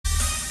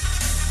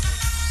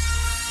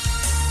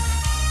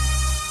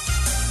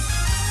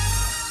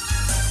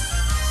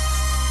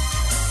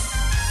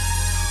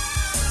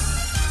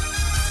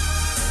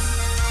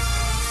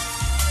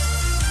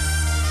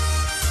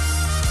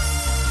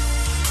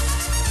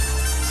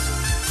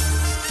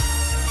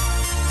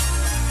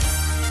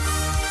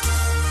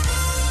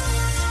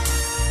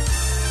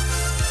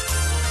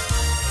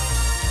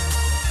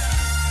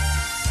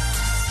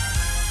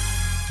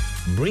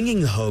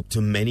bringing hope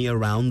to many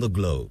around the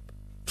globe,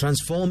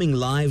 transforming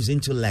lives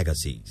into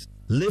legacies.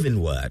 Living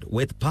Word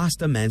with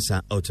Pastor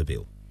Mensah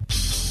Otabil.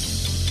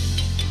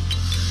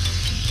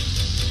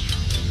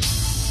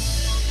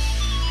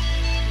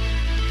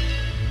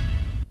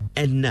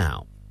 And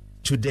now,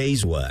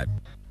 today's word.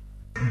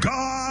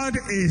 God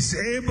is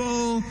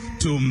able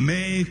to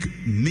make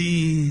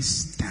me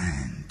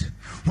stand.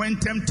 When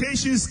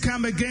temptations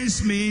come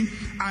against me,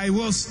 I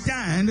will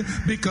stand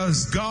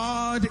because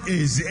God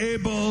is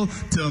able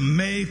to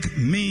make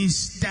me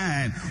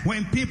stand.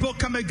 When people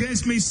come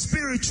against me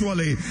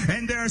spiritually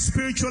and there are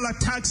spiritual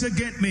attacks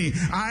against me,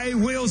 I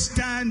will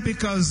stand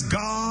because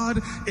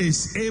God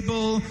is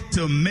able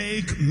to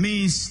make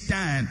me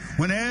stand.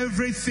 When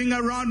everything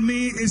around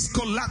me is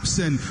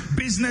collapsing,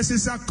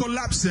 businesses are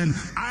collapsing,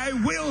 I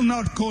will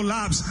not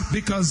collapse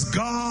because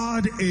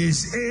God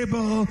is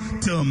able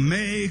to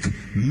make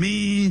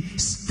me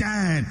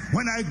stand.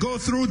 When I go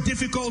through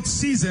difficult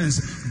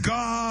seasons,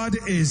 God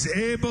is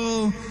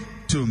able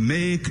to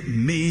make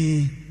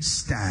me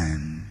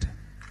stand.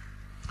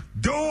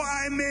 Though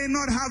I may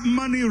not have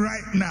money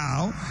right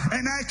now,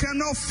 and I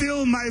cannot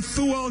fill my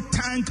fuel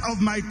tank of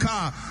my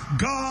car,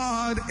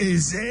 God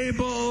is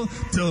able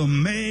to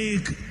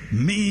make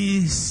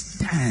me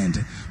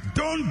stand.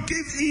 Don't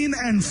give in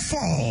and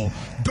fall.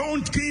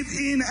 Don't give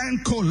in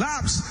and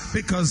collapse,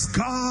 because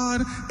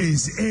God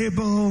is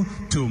able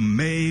to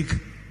make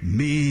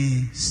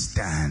me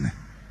stand.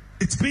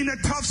 It's been a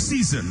tough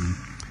season.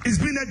 It's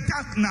been a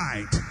dark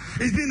night.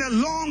 It's been a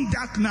long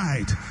dark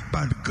night.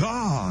 But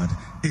God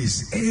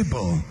is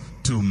able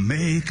to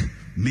make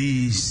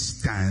me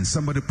stand.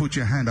 Somebody put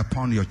your hand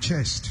upon your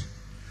chest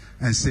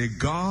and say,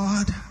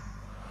 God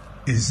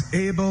is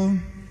able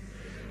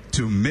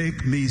to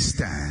make me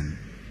stand.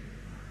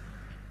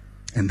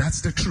 And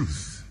that's the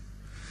truth.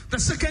 The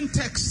second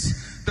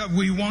text that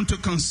we want to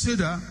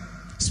consider,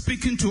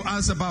 speaking to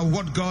us about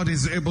what God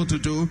is able to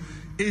do,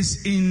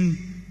 is in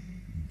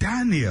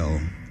Daniel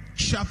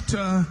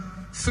chapter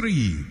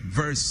 3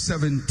 verse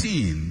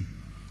 17.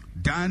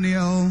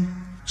 Daniel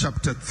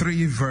chapter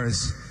 3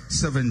 verse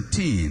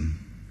 17.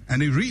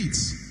 And it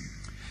reads,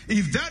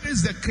 if that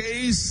is the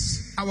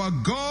case, our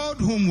God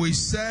whom we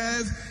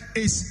serve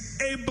is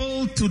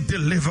able to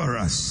deliver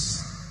us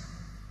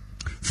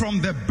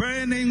from the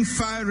burning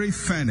fiery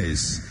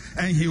furnace,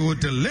 and he will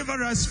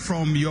deliver us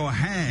from your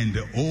hand,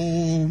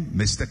 O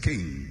Mr.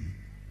 King.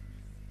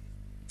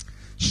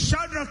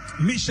 Shadrach,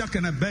 Meshach,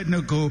 and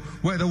Abednego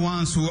were the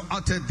ones who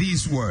uttered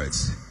these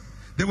words.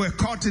 They were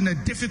caught in a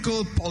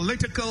difficult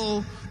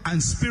political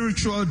and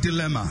spiritual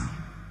dilemma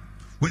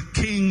with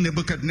King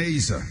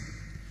Nebuchadnezzar.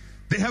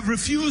 They have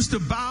refused to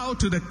bow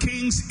to the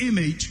king's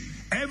image.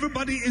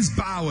 Everybody is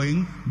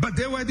bowing, but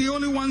they were the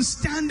only ones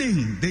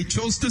standing. They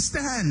chose to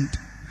stand.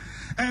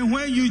 And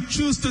when you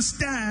choose to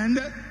stand,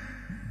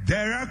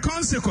 there are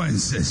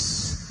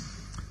consequences.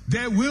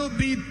 There will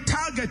be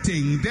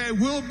targeting. There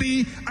will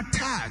be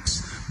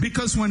attacks.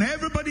 Because when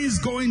everybody is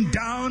going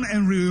down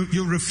and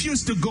you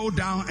refuse to go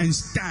down and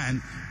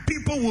stand,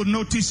 people will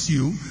notice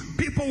you,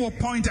 people will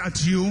point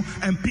at you,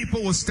 and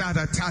people will start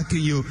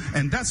attacking you.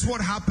 And that's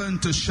what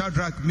happened to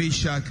Shadrach,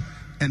 Meshach,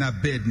 and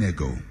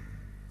Abednego.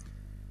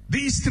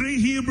 These three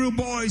Hebrew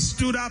boys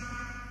stood up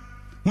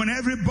when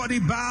everybody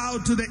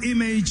bowed to the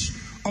image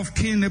of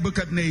King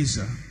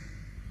Nebuchadnezzar.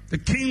 The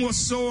king was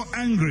so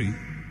angry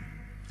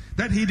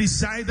that he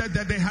decided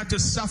that they had to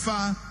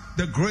suffer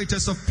the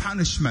greatest of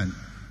punishment.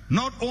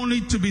 Not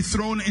only to be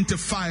thrown into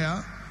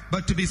fire,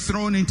 but to be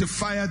thrown into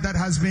fire that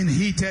has been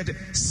heated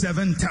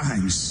 7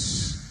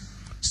 times.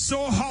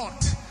 So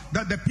hot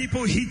that the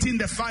people heating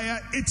the fire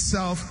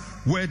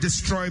itself were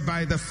destroyed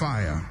by the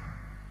fire.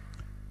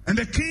 And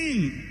the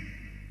king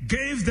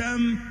gave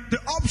them the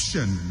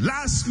option,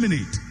 last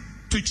minute,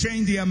 to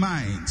change their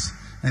minds.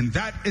 And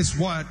that is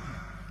what,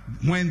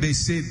 when they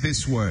said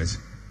these words,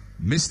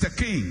 Mr.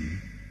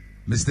 King,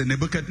 Mr.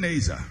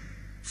 Nebuchadnezzar,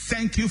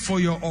 thank you for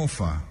your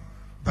offer,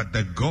 but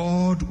the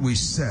God we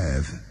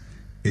serve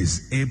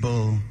is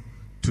able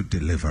to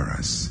deliver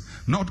us.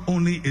 Not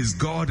only is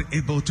God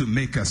able to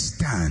make us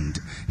stand,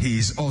 he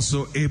is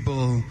also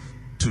able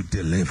to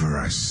deliver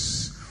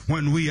us.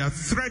 When we are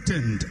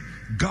threatened,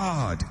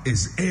 God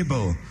is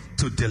able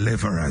to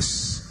deliver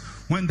us.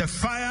 When the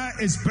fire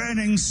is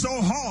burning so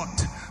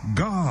hot,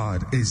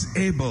 God is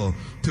able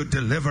to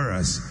deliver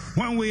us.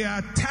 When we are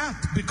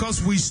attacked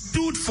because we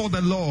stood for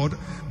the Lord,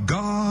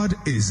 God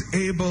is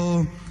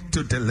able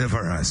to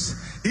deliver us.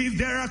 If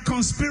there are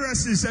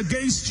conspiracies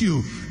against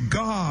you,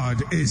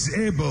 God is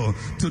able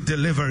to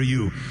deliver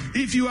you.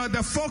 If you are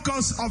the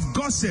focus of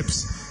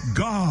gossips,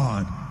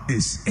 God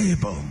is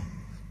able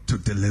to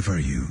deliver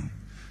you.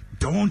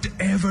 Don't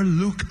ever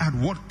look at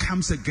what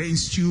comes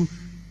against you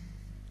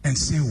and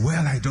say,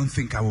 well, I don't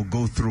think I will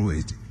go through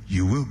it.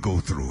 You will go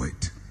through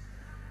it.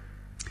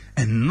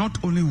 And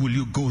not only will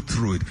you go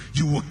through it,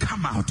 you will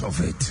come out of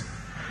it.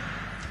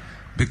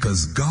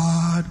 Because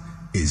God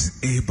is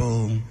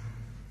able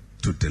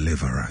to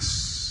deliver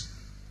us.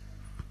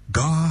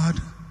 God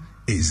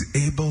is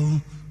able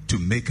to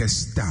make us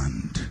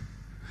stand.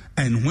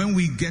 And when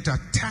we get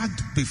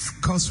attacked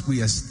because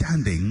we are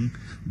standing,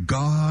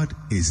 God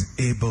is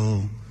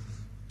able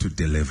to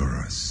deliver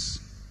us.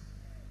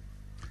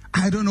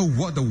 I don't know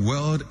what the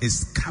world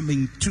is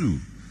coming to.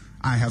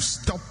 I have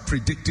stopped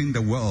predicting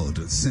the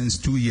world since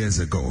 2 years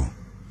ago.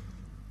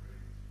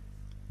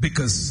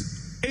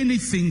 Because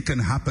anything can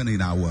happen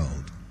in our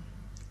world,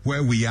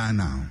 where we are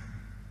now.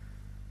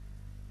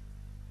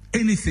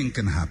 Anything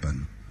can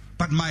happen.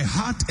 But my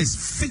heart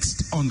is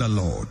fixed on the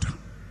Lord,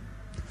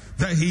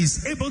 that He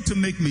is able to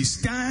make me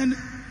stand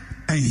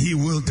and He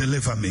will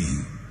deliver me.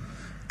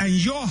 And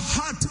your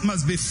heart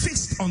must be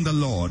fixed on the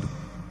Lord,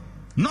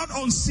 not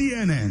on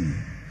CNN,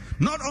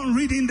 not on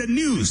reading the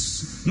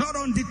news, not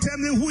on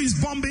determining who is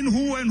bombing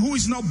who and who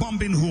is not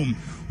bombing whom,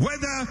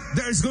 whether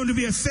there is going to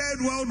be a third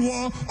world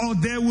war or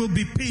there will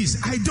be peace.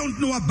 I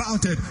don't know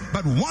about it,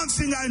 but one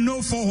thing I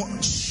know for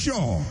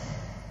sure: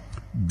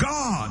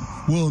 God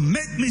will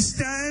make me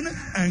stand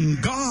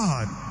and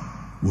God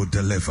will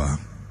deliver,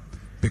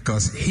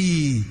 because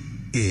He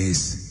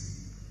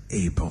is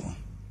able.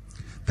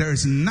 There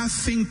is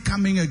nothing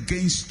coming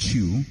against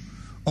you,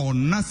 or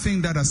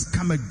nothing that has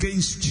come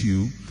against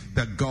you,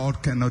 that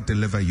God cannot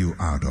deliver you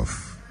out of.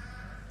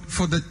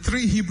 For the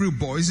 3 Hebrew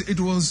boys, it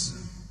was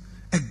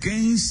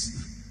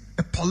against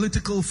a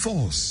political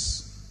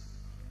force.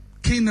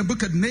 King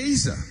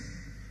Nebuchadnezzar.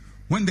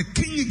 When the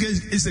king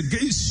is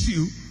against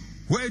you,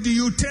 where do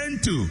you turn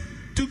to?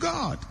 To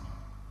God.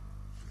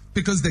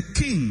 Because the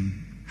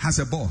king has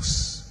a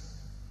boss.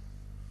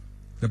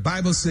 The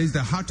Bible says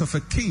the heart of a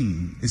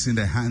king is in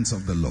the hands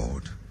of the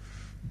Lord.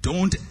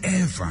 Don't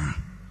ever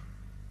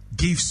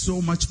give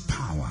so much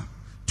power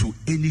to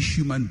any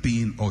human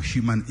being or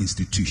human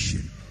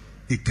institution.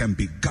 It can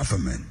be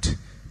government.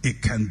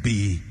 It can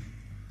be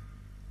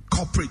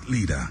corporate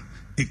leader.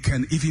 It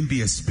can even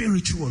be a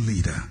spiritual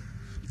leader.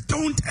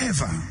 Don't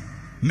ever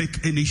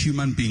make any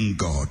human being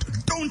God.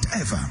 Don't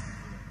ever.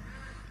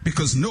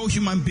 Because no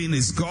human being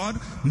is God,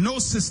 no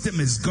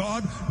system is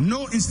God,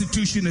 no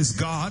institution is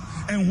God.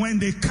 And when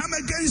they come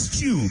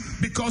against you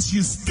because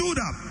you stood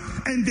up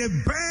and they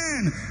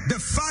burn the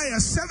fire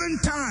 7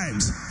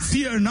 times,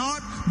 fear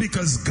not,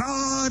 because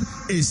God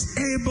is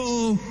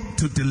able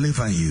to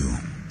deliver you.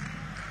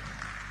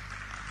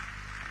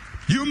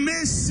 You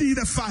may see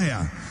the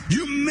fire,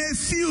 you may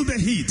feel the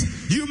heat,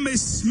 you may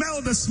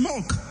smell the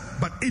smoke,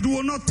 but it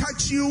will not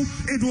touch you,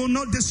 it will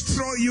not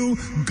destroy you.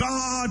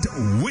 God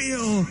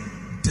will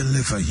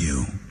deliver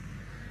you.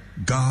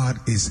 God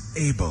is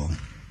able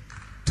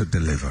to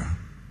deliver.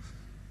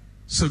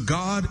 So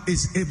God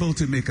is able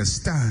to make a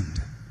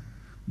stand.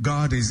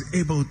 God is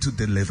able to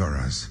deliver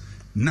us.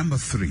 Number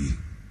 3,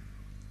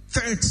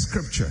 third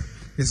scripture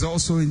is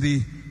also in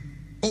the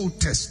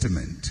Old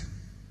Testament.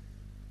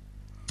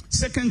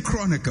 2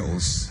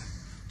 Chronicles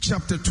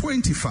chapter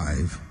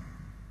 25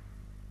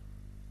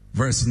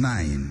 verse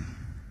 9.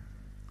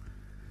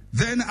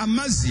 Then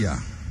Amaziah,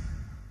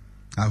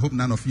 I hope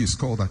none of you is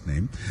called that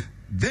name.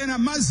 Then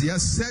Amaziah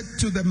said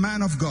to the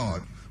man of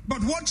God,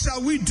 "But what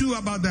shall we do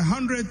about the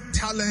 100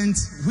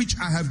 talents which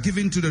I have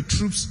given to the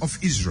troops of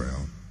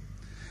Israel?"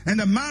 And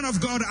the man of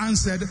God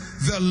answered,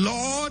 "The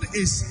Lord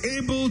is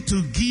able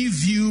to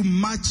give you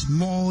much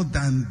more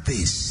than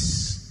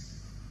this."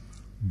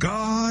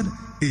 God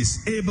is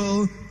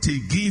able to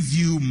give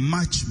you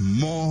much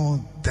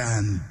more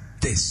than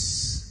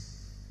this.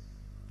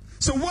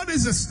 So what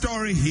is the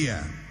story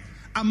here?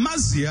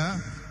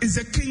 Amaziah is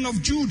the king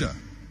of Judah.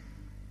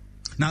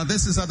 Now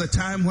this is at the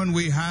time when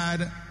we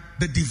had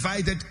the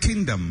divided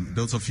kingdom.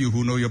 Those of you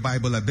who know your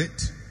Bible a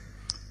bit,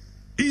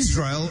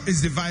 Israel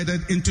is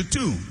divided into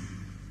 2.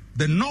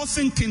 The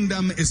northern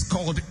kingdom is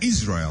called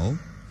Israel,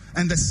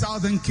 and the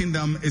southern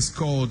kingdom is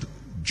called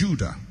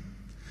Judah.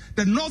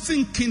 The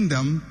northern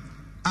kingdom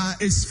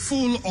is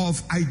full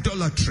of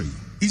idolatry.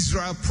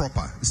 Israel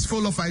proper is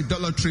full of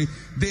idolatry.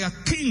 Their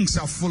kings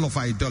are full of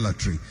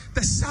idolatry.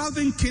 The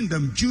southern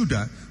kingdom,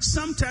 Judah,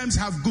 sometimes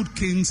have good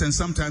kings and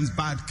sometimes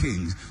bad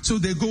kings. So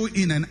they go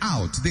in and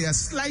out. They are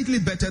slightly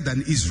better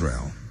than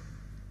Israel.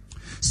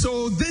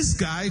 So this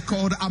guy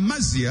called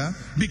Amaziah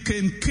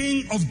became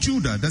king of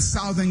Judah, the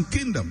southern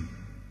kingdom.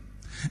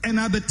 And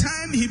at the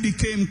time he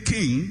became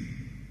king,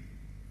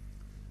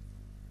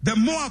 the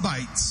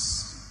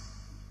Moabites,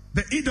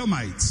 the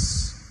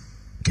Edomites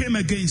came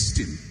against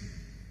him.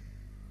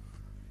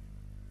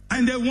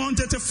 And they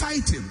wanted to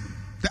fight him.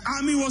 The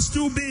army was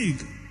too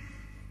big,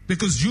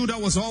 because Judah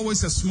was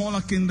always a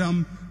smaller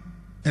kingdom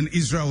and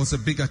Israel was a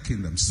bigger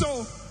kingdom.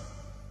 So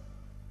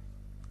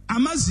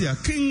Amaziah,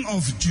 king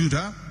of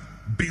Judah,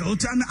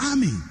 built an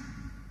army.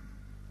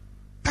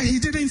 But he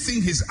didn't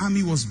think his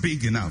army was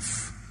big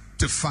enough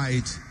to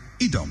fight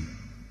Edom.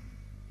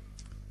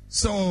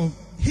 So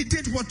he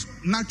did what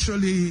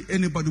naturally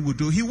anybody would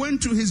do. He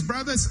went to his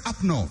brothers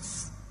up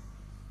north,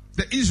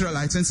 the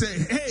Israelites, and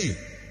said, "Hey,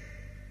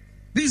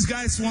 these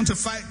guys want to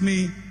fight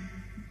me.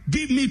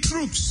 Give me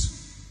troops."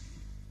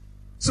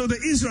 So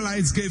the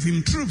Israelites gave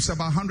him troops,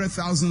 about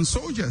 100,000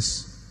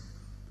 soldiers.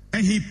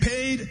 And he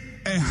paid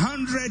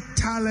 100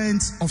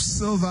 talents of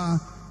silver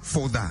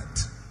for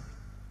that.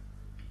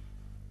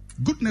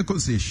 Good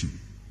negotiation.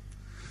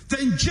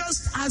 Then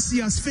just as he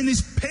has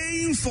finished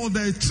paying for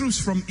the troops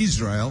from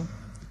Israel,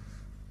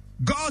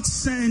 God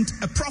sent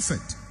a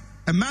prophet,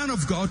 a man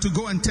of God, to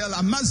go and tell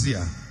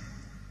Amaziah,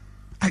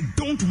 I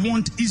don't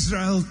want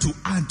Israel to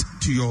add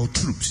to your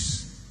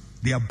troops.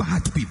 They are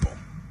bad people.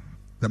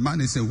 The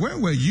man is saying, where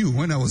were you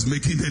when I was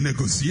making the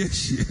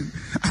negotiation?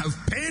 I've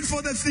paid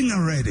for the thing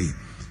already.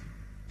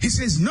 He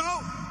says,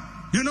 no,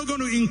 you're not going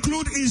to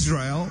include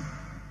Israel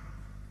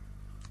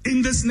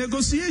in this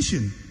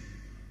negotiation.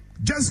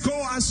 Just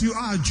go as you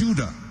are,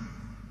 Judah.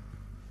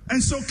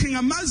 And so King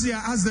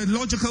Amaziah asked the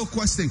logical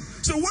question.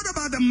 So what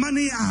about the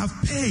money I have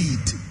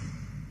paid?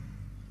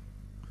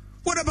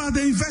 What about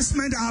the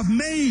investment I have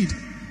made?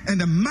 And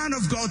the man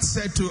of God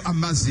said to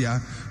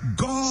Amaziah,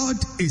 God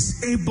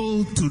is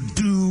able to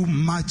do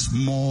much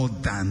more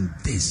than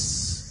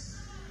this.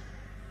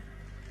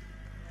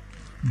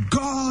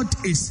 God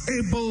is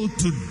able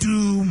to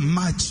do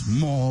much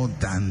more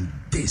than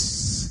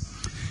this.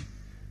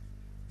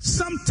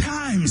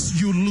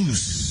 Sometimes you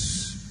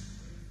lose.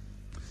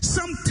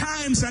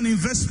 Sometimes an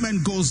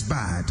investment goes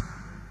bad.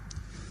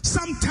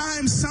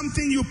 Sometimes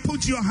something you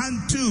put your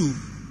hand to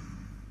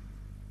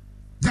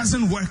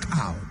doesn't work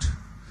out.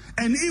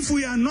 And if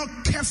we are not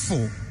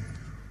careful,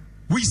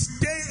 we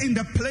stay in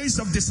the place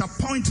of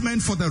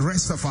disappointment for the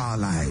rest of our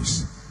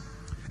lives.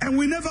 And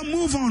we never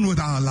move on with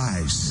our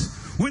lives.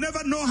 We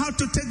never know how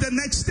to take the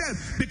next step,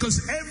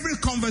 because every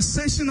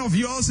conversation of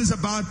yours is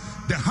about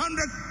the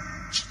 100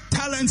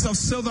 talents of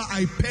silver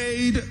I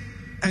paid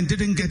and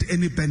didn't get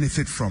any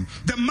benefit from.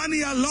 The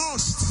money I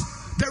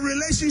lost, the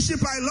relationship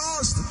I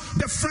lost,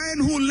 the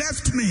friend who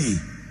left me.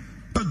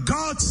 But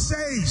God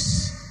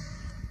says,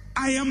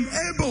 I am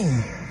able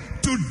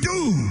to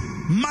do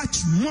much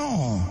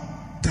more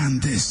than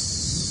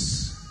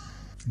this.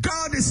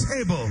 God is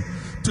able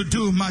to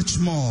do much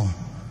more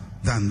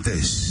than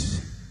this.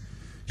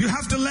 You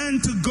have to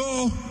learn to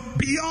go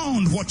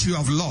beyond what you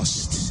have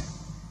lost.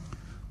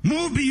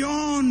 Move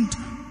beyond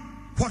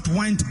what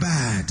went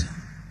bad.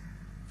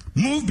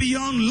 Move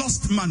beyond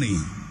lost money.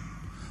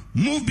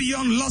 Move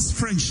beyond lost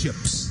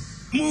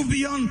friendships. Move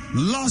beyond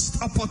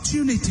lost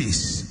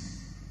opportunities.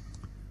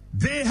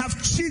 They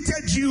have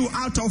cheated you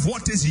out of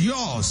what is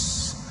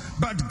yours.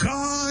 But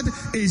God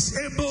is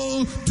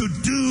able to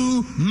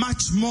do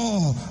much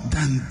more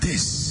than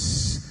this.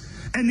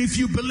 And if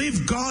you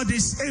believe God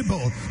is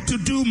able to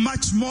do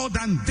much more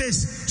than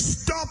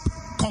this, stop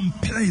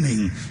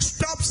complaining.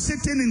 Stop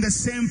sitting in the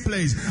same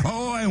place.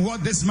 Oh, and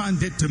what this man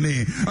did to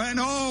me. And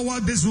oh,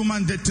 what this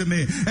woman did to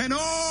me. And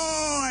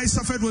oh, I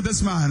suffered with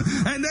this man.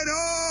 And then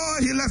oh,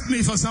 he left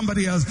me for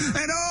somebody else.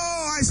 And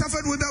oh, I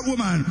suffered with that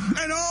woman.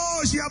 And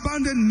oh, she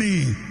abandoned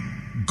me.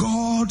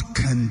 God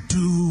can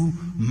do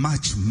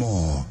much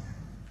more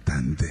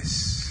than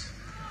this.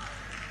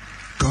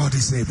 God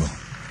is able.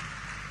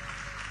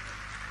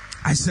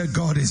 I said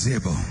God is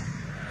able.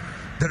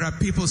 There are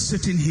people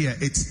sitting here.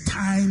 It's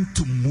time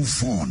to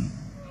move on.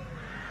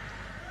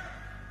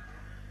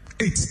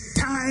 It's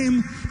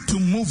time to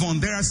move on.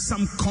 There are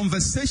some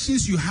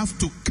conversations you have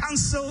to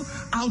cancel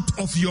out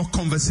of your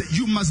conversation.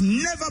 You must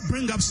never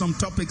bring up some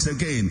topics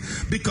again,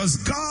 because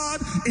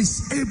God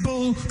is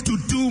able to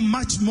do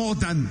much more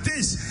than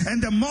this.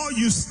 And the more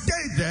you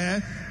stay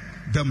there,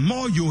 the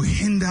more you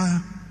hinder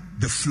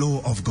the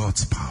flow of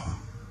God's power.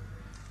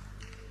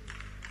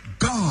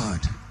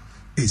 God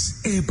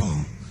is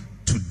able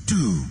to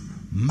do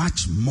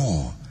much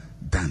more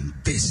than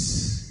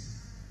this.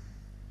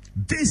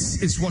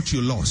 This is what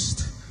you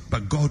lost,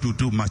 but God will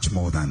do much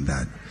more than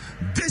that.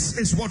 This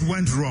is what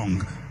went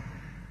wrong,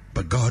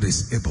 but God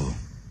is able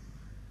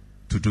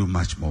to do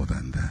much more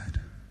than that.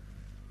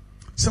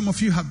 Some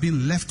of you have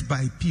been left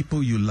by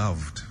people you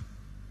loved,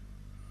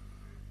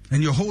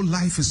 and your whole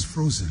life is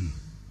frozen,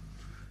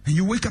 and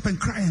you wake up and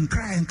cry and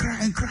cry and cry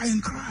and cry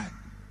and cry.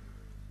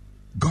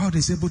 God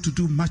is able to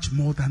do much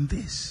more than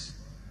this.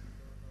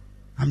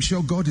 I'm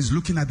sure God is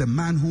looking at the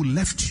man who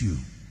left you,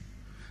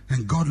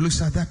 and God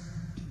looks at that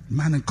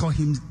man and call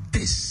him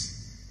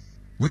this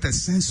with a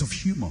sense of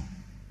humor,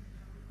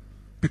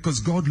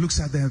 because God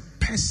looks at the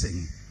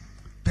person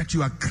that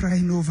you are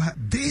crying over.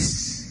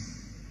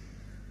 This,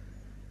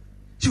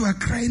 you are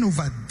crying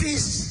over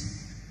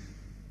this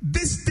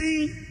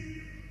thing.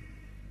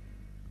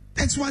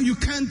 That's why you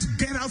can't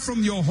get out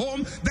from your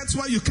home. That's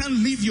why you can't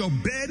leave your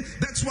bed.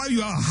 That's why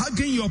you are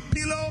hugging your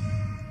pillow.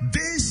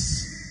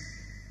 This.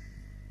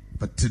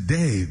 But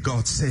today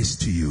God says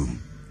to you,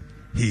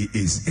 He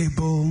is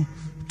able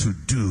to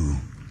do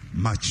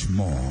much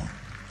more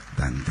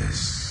than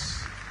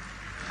this.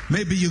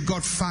 Maybe you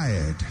got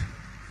fired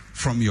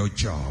from your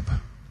job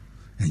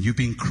and you've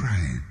been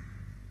crying.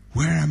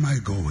 Where am I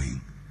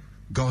going?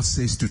 God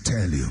says to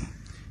tell you,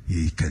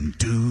 He can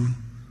do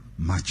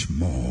much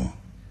more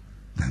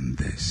than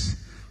this.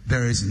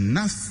 There is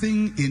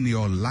nothing in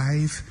your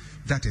life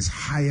that is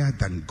higher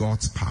than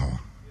God's power.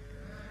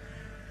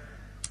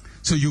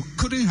 So you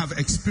couldn't have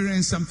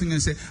experienced something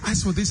and say,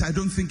 as for this, I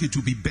don't think it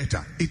will be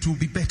better. It will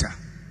be better.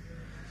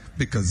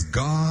 Because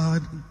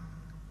God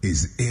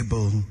is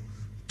able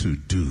to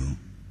do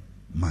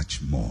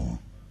much more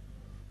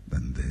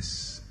than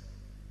this.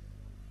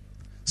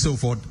 So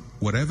for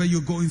whatever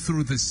you're going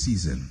through this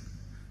season,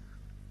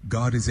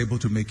 God is able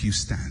to make you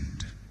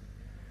stand.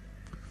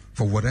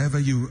 For whatever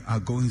you are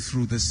going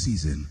through this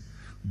season,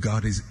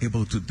 God is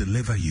able to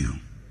deliver you.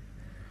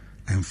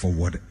 And for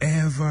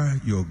whatever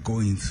you're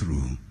going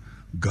through,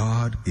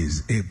 God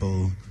is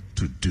able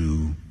to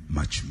do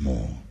much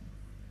more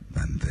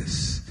than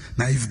this.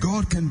 Now, if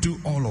God can do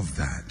all of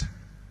that,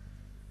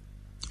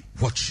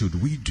 what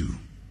should we do?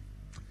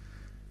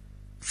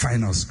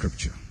 Final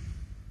scripture.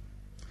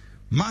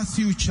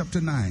 Matthew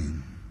chapter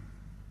 9.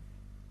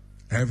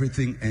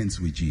 Everything ends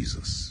with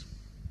Jesus.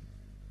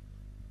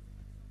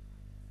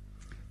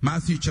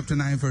 Matthew chapter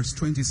 9 verse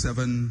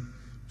 27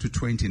 to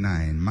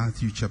 29.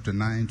 Matthew chapter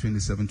 9,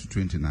 27 to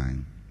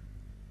 29.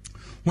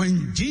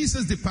 When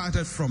Jesus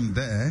departed from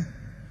there,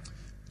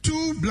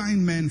 2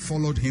 blind men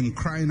followed him,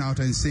 crying out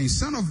and saying,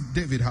 Son of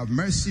David, have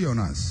mercy on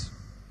us.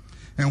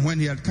 And when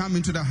he had come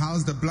into the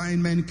house, the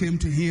blind men came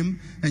to him,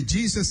 and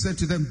Jesus said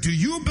to them, Do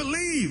you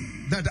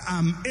believe that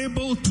I'm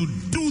able to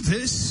do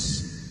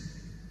this?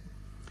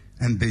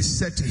 And they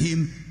said to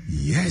him,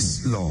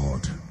 Yes,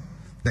 Lord.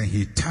 Then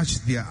he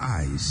touched their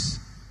eyes,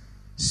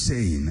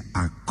 saying,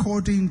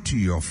 According to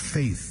your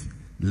faith,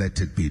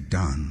 let it be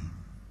done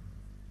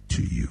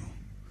to you.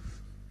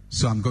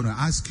 So I'm going to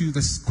ask you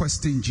this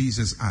question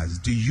Jesus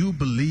asked. Do you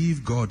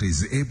believe God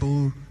is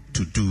able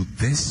to do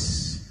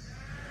this?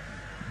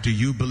 Do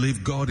you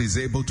believe God is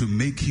able to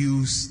make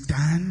you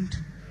stand?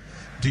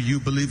 Do you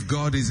believe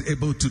God is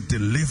able to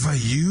deliver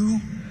you?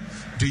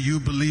 Do you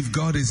believe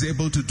God is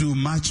able to do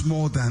much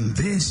more than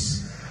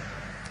this?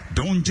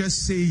 Don't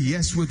just say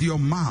yes with your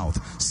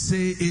mouth.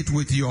 Say it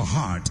with your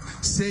heart.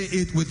 Say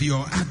it with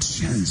your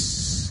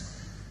actions.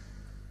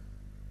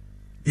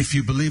 If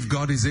you believe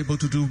God is able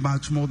to do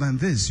much more than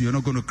this, you're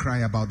not going to cry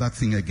about that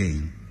thing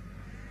again.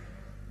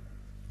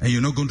 And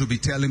you're not going to be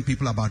telling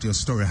people about your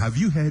story. Have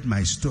you heard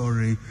my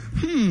story?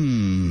 Hey,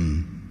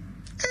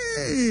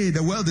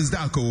 the world is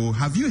dark. Oh,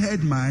 have you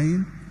heard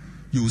mine?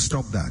 You will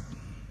stop that.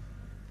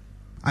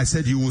 I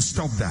said you will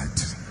stop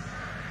that.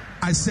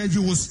 I said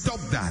you will stop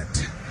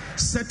that.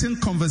 Certain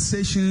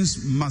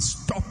conversations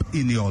must stop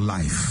in your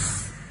life.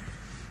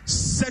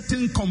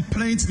 Certain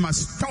complaints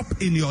must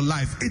stop in your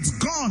life. It's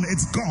gone.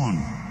 It's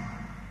gone.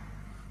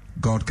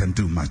 God can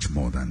do much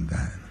more than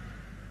that.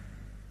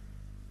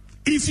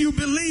 If you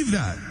believe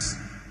that,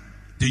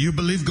 do you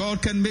believe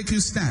God can make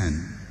you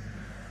stand?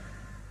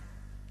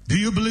 Do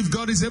you believe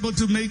God is able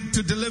to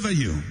deliver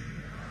you?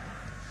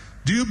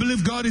 Do you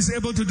believe God is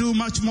able to do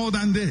much more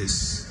than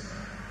this?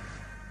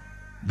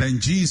 Then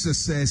Jesus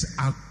says,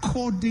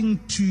 according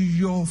to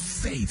your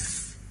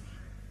faith,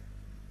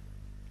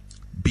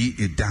 be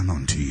it done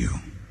unto you.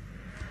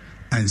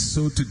 And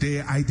so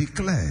today I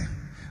declare,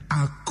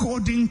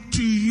 according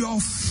to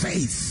your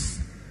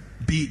faith,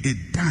 be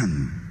it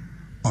done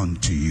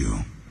unto you.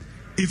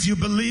 If you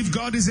believe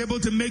God is able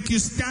to make you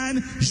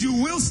stand, you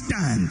will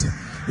stand.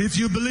 If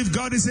you believe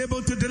God is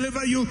able to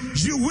deliver you,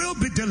 you will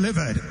be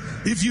delivered.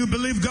 If you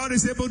believe God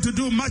is able to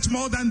do much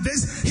more than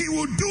this, He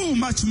will do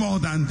much more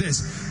than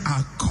this.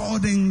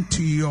 According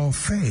to your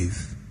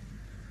faith,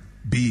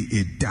 be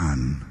it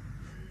done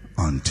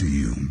unto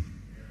you.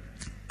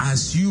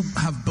 As you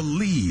have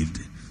believed,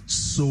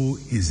 so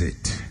is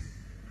it.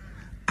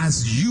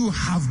 As you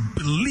have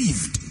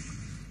believed,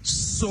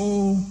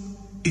 so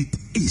it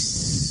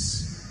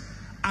is.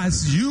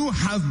 As you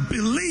have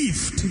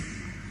believed,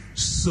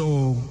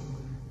 so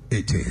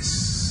it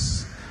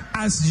is.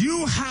 As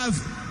you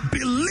have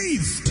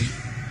believed,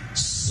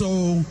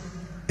 so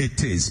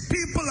it is.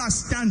 People are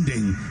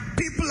standing.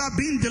 People are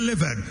being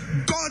delivered.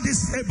 God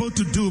is able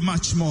to do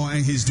much more,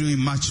 and He's doing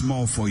much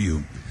more for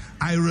you.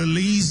 I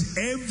release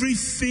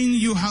everything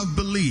you have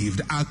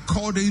believed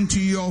according to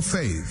your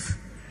faith.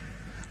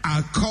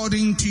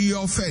 According to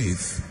your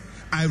faith.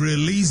 I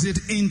release it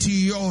into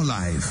your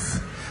life.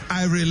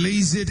 I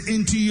release it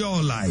into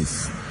your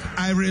life.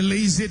 I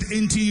release it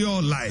into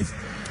your life.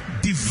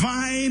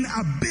 Divine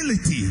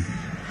ability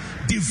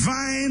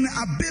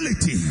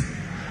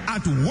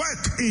at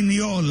work in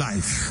your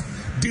life.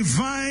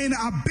 Divine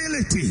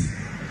ability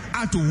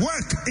at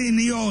work in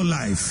your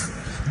life.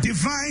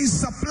 Divine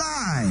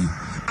supply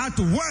at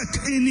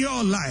work in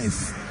your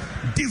life.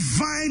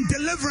 Divine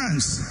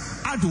deliverance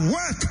at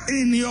work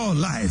in your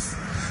life.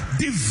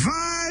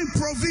 Divine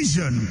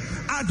provision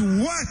at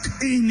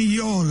work in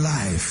your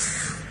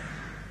life.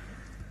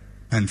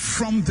 And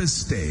from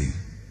this day,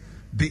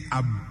 the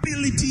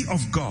ability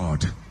of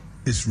God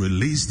is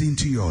released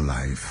into your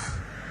life.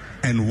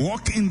 And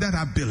walk in that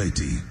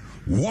ability.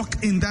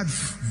 Walk in that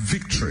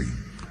victory.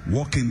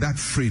 Walk in that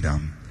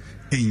freedom.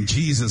 In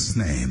Jesus'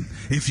 name.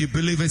 If you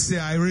believe it, say,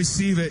 I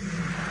receive it.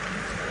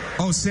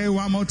 Oh, say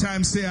one more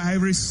time, say, I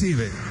receive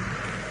it.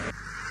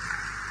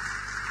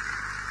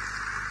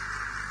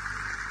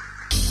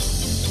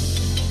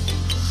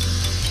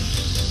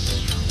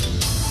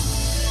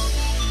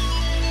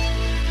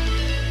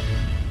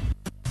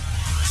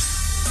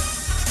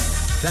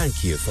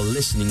 Thank you for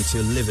listening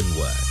to Living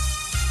Word.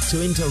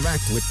 To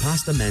interact with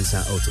Pastor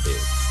Mensah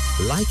Otabil,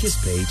 Like his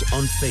page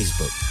on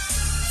Facebook.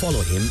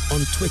 Follow him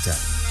on Twitter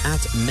at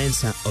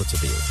Mensah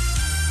Otabil.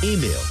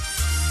 Email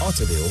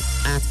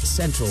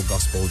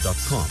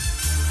otabil@centralgospel.com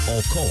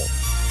or call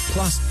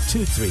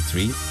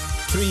 +233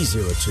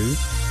 302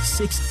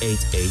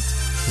 688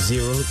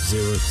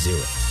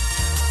 000.